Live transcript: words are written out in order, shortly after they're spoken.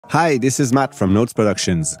Hi, this is Matt from Notes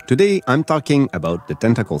Productions. Today, I'm talking about the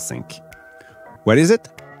Tentacle Sync. What is it?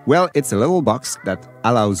 Well, it's a little box that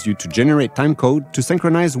allows you to generate timecode to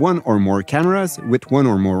synchronize one or more cameras with one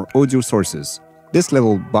or more audio sources. This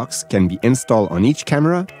little box can be installed on each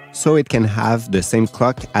camera, so it can have the same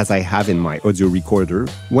clock as I have in my audio recorder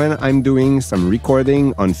when I'm doing some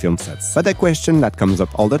recording on film sets. But the question that comes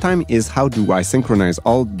up all the time is, how do I synchronize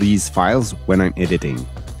all these files when I'm editing?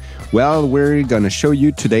 Well, we're gonna show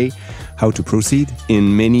you today how to proceed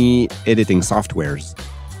in many editing softwares.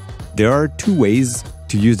 There are two ways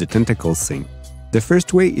to use the Tentacle Sync. The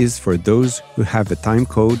first way is for those who have a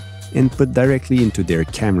timecode input directly into their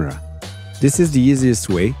camera. This is the easiest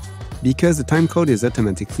way because the timecode is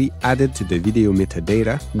automatically added to the video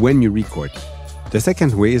metadata when you record. The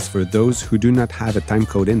second way is for those who do not have a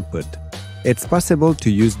timecode input. It's possible to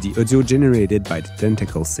use the audio generated by the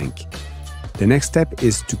Tentacle Sync. The next step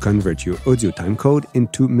is to convert your audio timecode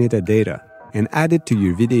into metadata and add it to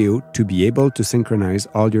your video to be able to synchronize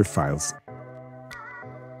all your files.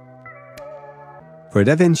 For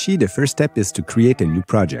Davinci, the first step is to create a new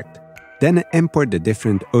project. Then import the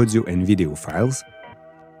different audio and video files.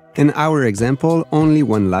 In our example, only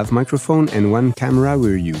one lav microphone and one camera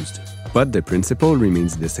were used, but the principle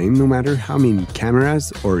remains the same no matter how many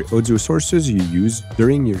cameras or audio sources you use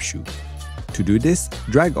during your shoot. To do this,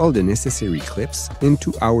 drag all the necessary clips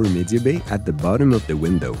into our media bay at the bottom of the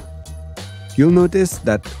window. You'll notice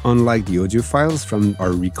that unlike the audio files from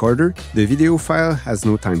our recorder, the video file has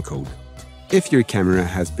no timecode. If your camera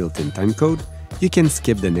has built-in timecode, you can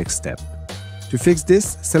skip the next step. To fix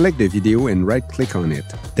this, select the video and right-click on it,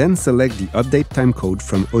 then select the Update Timecode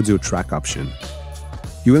from Audio Track option.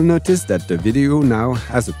 You will notice that the video now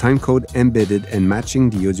has a timecode embedded and matching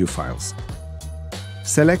the audio files.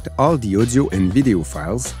 Select all the audio and video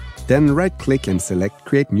files, then right-click and select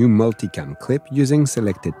Create New Multicam Clip using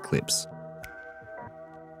selected clips.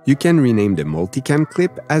 You can rename the multicam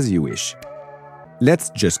clip as you wish. Let's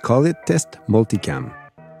just call it Test Multicam.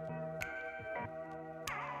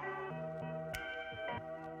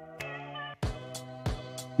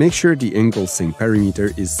 Make sure the angle sync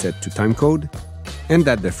parameter is set to timecode and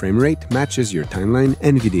that the frame rate matches your timeline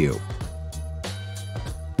and video.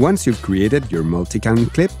 Once you've created your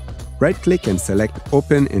multicam clip, right-click and select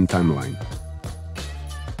Open in Timeline.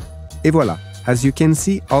 Et voilà! As you can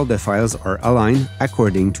see, all the files are aligned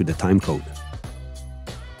according to the timecode.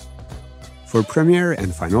 For Premiere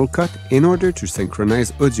and Final Cut, in order to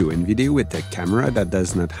synchronize audio and video with a camera that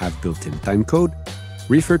does not have built-in timecode,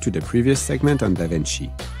 refer to the previous segment on Davinci.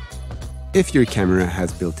 If your camera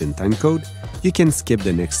has built-in timecode, you can skip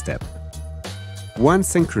the next step. Once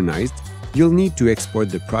synchronized, you'll need to export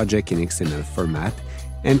the project in XML format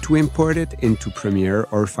and to import it into Premiere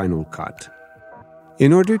or Final Cut.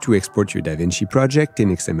 In order to export your Davinci project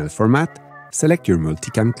in XML format, select your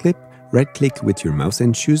multicam clip, right-click with your mouse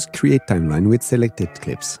and choose Create Timeline with selected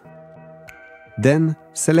clips. Then,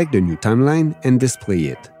 select the new timeline and display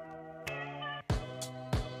it.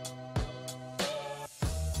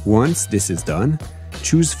 Once this is done,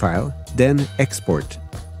 choose File, then Export.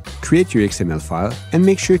 Create your XML file and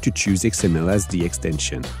make sure to choose XML as the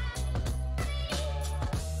extension.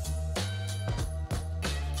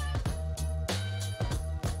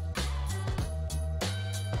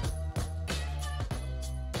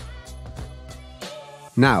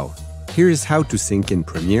 Now, here is how to sync in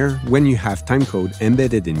Premiere when you have timecode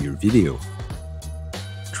embedded in your video.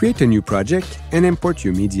 Create a new project and import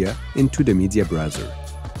your media into the media browser.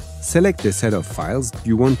 Select the set of files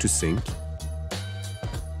you want to sync.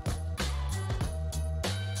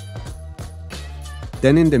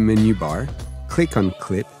 Then in the menu bar, click on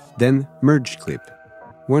Clip, then Merge Clip.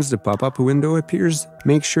 Once the pop-up window appears,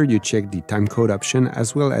 make sure you check the timecode option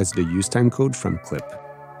as well as the Use Timecode from Clip.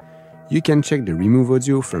 You can check the Remove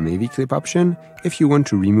Audio from AV Clip option if you want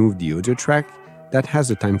to remove the audio track that has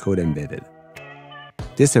a timecode embedded.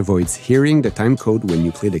 This avoids hearing the timecode when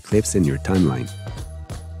you play the clips in your timeline.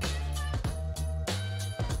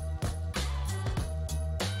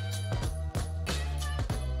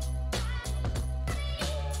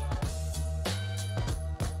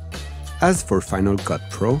 As for Final Cut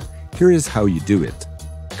Pro, here is how you do it.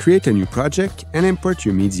 Create a new project and import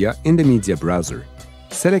your media in the media browser.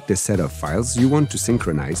 Select the set of files you want to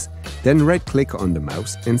synchronize, then right-click on the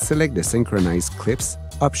mouse and select the Synchronize Clips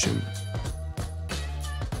option.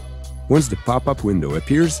 Once the pop-up window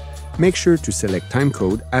appears, make sure to select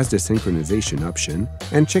Timecode as the synchronization option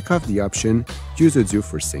and check off the option Use Audio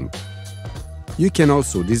for Sync. You can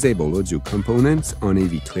also disable audio components on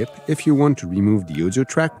AV Clip if you want to remove the audio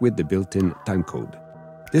track with the built-in timecode.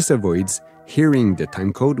 This avoids hearing the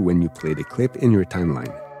timecode when you play the clip in your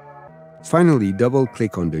timeline. Finally,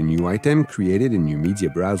 double-click on the new item created in your media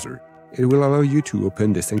browser. It will allow you to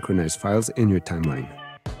open the synchronized files in your timeline.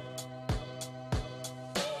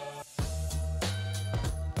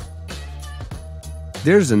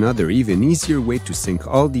 There's another even easier way to sync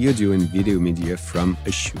all the audio and video media from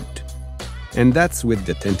a shoot. And that's with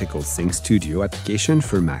the Tentacle Sync Studio application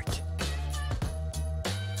for Mac.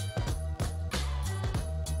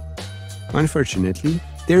 Unfortunately,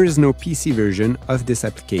 there is no PC version of this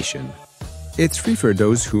application. It's free for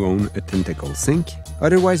those who own a Tentacle Sync,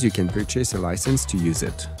 otherwise you can purchase a license to use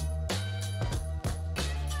it.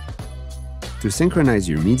 To synchronize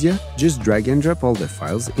your media, just drag and drop all the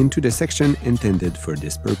files into the section intended for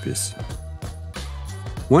this purpose.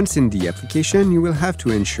 Once in the application, you will have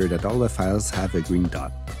to ensure that all the files have a green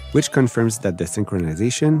dot, which confirms that the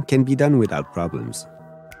synchronization can be done without problems.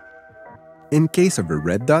 In case of a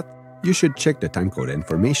red dot, you should check the timecode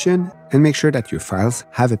information and make sure that your files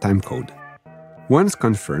have a timecode. Once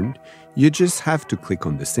confirmed, you just have to click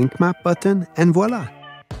on the Sync Map button and voila!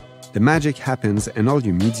 The magic happens and all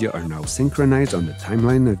your media are now synchronized on the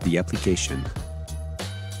timeline of the application.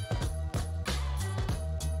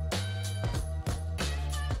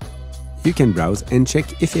 You can browse and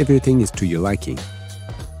check if everything is to your liking.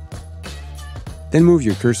 Then move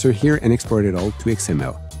your cursor here and export it all to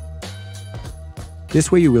XML. This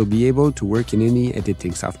way you will be able to work in any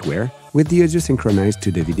editing software with the audio synchronized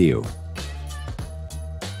to the video.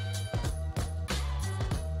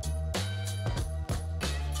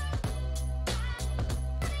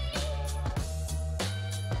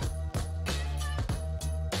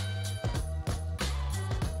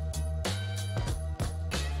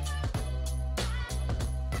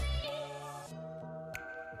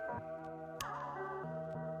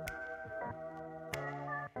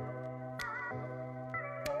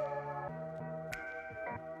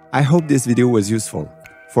 I hope this video was useful.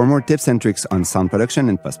 For more tips and tricks on sound production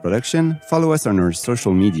and post-production, follow us on our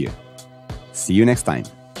social media. See you next time.